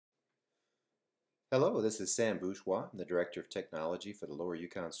Hello, this is Sam Bourgeois. I'm the Director of Technology for the Lower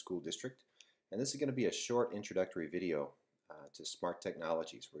Yukon School District, and this is going to be a short introductory video to smart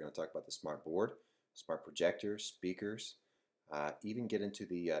technologies. We're going to talk about the smart board, smart projectors, speakers, even get into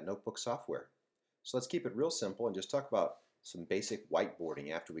the notebook software. So let's keep it real simple and just talk about some basic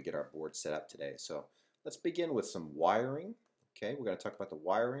whiteboarding after we get our board set up today. So let's begin with some wiring. Okay, we're going to talk about the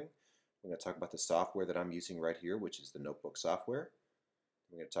wiring. We're going to talk about the software that I'm using right here, which is the notebook software.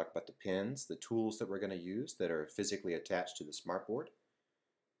 We're going to talk about the pins, the tools that we're going to use that are physically attached to the smartboard.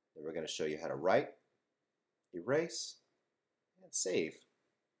 Then we're going to show you how to write, erase, and save.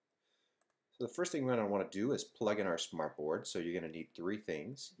 So the first thing we're going to want to do is plug in our smartboard. So you're going to need three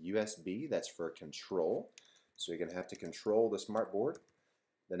things. USB, that's for control. So you're going to have to control the smartboard.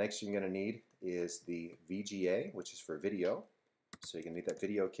 The next thing you're going to need is the VGA, which is for video. So you're going to need that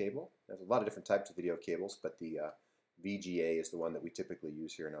video cable. There's a lot of different types of video cables, but the VGA is the one that we typically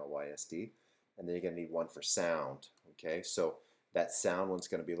use here in LYSD. And then you're going to need one for sound. Okay, so that sound one's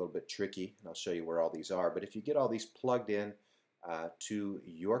going to be a little bit tricky, and I'll show you where all these are. But if you get all these plugged in to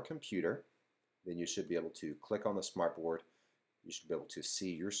your computer, then you should be able to click on the smartboard. You should be able to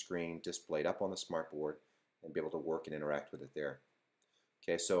see your screen displayed up on the smartboard and be able to work and interact with it there.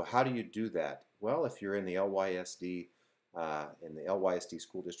 Okay, so how do you do that? Well, if you're in the LYSD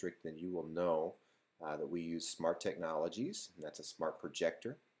school district, then you will know that we use smart technologies, and that's a smart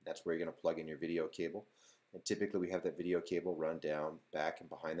projector. That's where you're going to plug in your video cable. And typically we have that video cable run down, back, and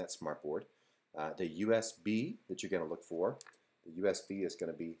behind that smartboard. The USB that you're going to look for, the USB is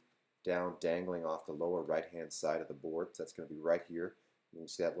going to be down dangling off the lower right-hand side of the board. So that's going to be right here. You can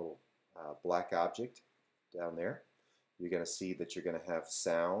see that little black object down there. You're going to see that you're going to have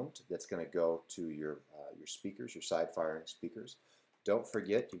sound that's going to go to your speakers, your side-firing speakers. Don't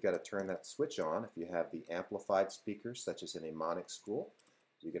forget, you've got to turn that switch on if you have the amplified speakers, such as in a Monic school.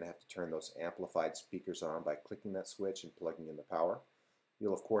 You're going to have to turn those amplified speakers on by clicking that switch and plugging in the power.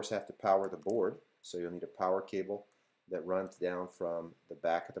 You'll, of course, have to power the board, so you'll need a power cable that runs down from the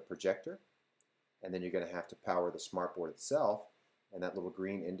back of the projector. And then you're going to have to power the smartboard itself, and that little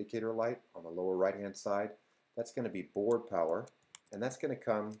green indicator light on the lower right-hand side, that's going to be board power, and that's going to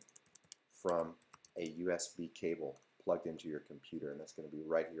come from a USB cable plugged into your computer, and that's going to be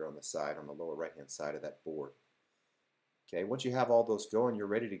right here on the side, on the lower right-hand side of that board. Okay, once you have all those going, you're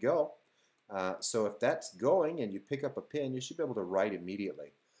ready to go. So if that's going and you pick up a pen, you should be able to write immediately.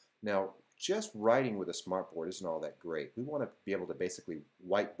 Now, just writing with a smartboard isn't all that great. We want to be able to basically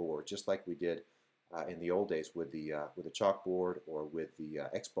whiteboard just like we did in the old days with the chalkboard or with the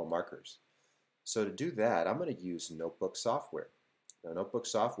Expo markers. So to do that, I'm going to use notebook software. Now, notebook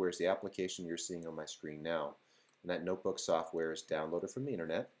software is the application you're seeing on my screen now. And that notebook software is downloaded from the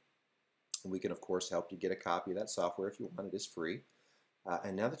internet. And we can, of course, help you get a copy of that software if you want. It is free.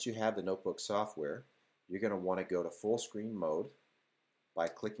 And now that you have the notebook software, you're going to want to go to full screen mode by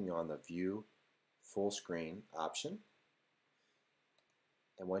clicking on the View Full Screen option.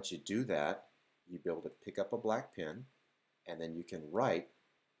 And once you do that, you'll be able to pick up a black pen, and then you can write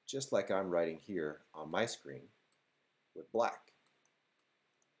just like I'm writing here on my screen with black.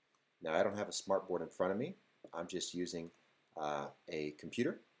 Now, I don't have a smartboard in front of me. I'm just using a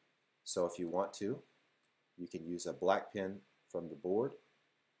computer. So if you want to, you can use a black pen from the board,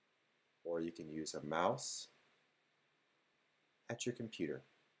 or you can use a mouse at your computer.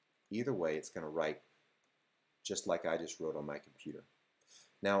 Either way, it's going to write just like I just wrote on my computer.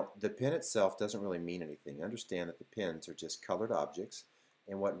 Now, the pen itself doesn't really mean anything. Understand that the pens are just colored objects,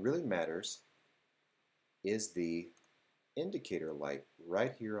 and what really matters is the indicator light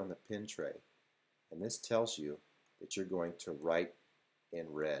right here on the pen tray. And this tells you that you're going to write in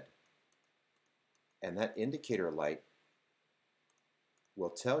red. And that indicator light will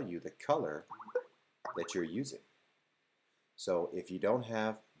tell you the color that you're using. So if you don't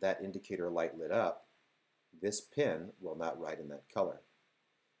have that indicator light lit up, this pen will not write in that color.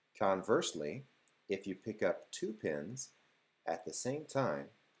 Conversely, if you pick up two pens at the same time,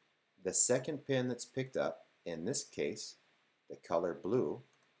 the second pen that's picked up, in this case, the color blue,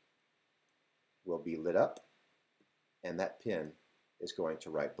 will be lit up, and that pen is going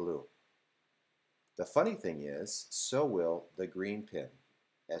to write blue. The funny thing is, so will the green pen.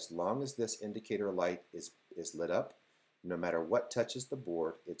 As long as this indicator light is lit up, no matter what touches the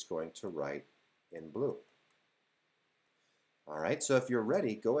board, it's going to write in blue. All right, so if you're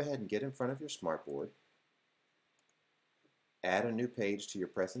ready, go ahead and get in front of your smartboard. Add a new page to your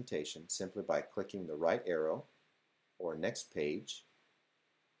presentation simply by clicking the right arrow, or next page,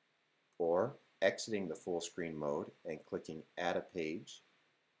 or exiting the full screen mode and clicking Add a Page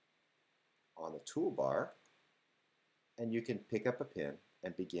on the toolbar, and you can pick up a pen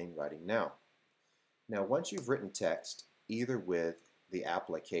and begin writing now. Now once you've written text, either with the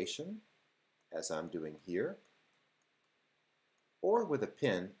application, as I'm doing here, or with a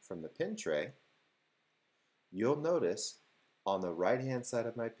pin from the pin tray, you'll notice on the right-hand side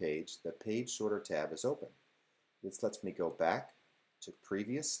of my page, the Page Sorter tab is open. This lets me go back to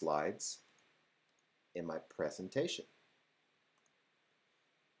previous slides in my presentation.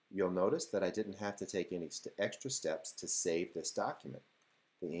 You'll notice that I didn't have to take any extra steps to save this document.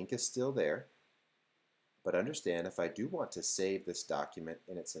 The ink is still there, but understand if I do want to save this document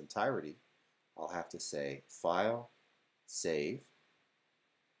in its entirety, I'll have to say File, Save,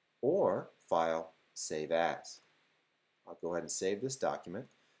 or File, Save As. I'll go ahead and save this document,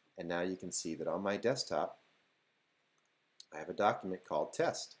 and now you can see that on my desktop I have a document called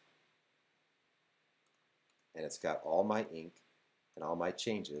Test, and it's got all my ink and all my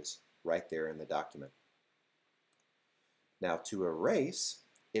changes right there in the document. Now to erase,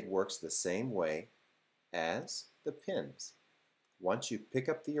 it works the same way as the pins. Once you pick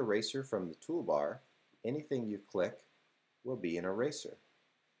up the eraser from the toolbar, anything you click will be an eraser.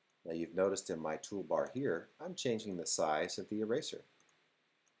 Now you've noticed in my toolbar here, I'm changing the size of the eraser,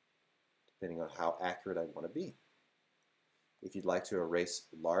 depending on how accurate I want to be. If you'd like to erase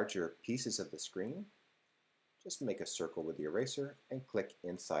larger pieces of the screen, just make a circle with the eraser and click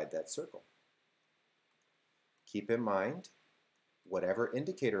inside that circle. Keep in mind, whatever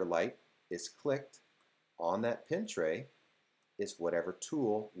indicator light is clicked on that pin tray is whatever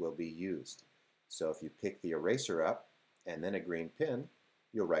tool will be used. So if you pick the eraser up and then a green pin,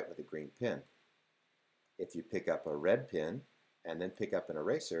 you'll write with a green pin. If you pick up a red pin and then pick up an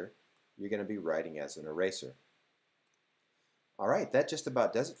eraser, you're going to be writing as an eraser. All right, that just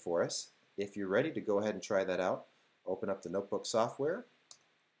about does it for us. If you're ready to go ahead and try that out, open up the notebook software,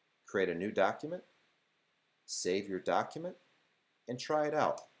 create a new document, save your document, and try it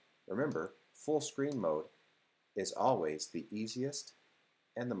out. Remember, full screen mode is always the easiest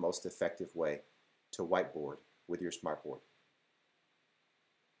and the most effective way to whiteboard with your smartboard.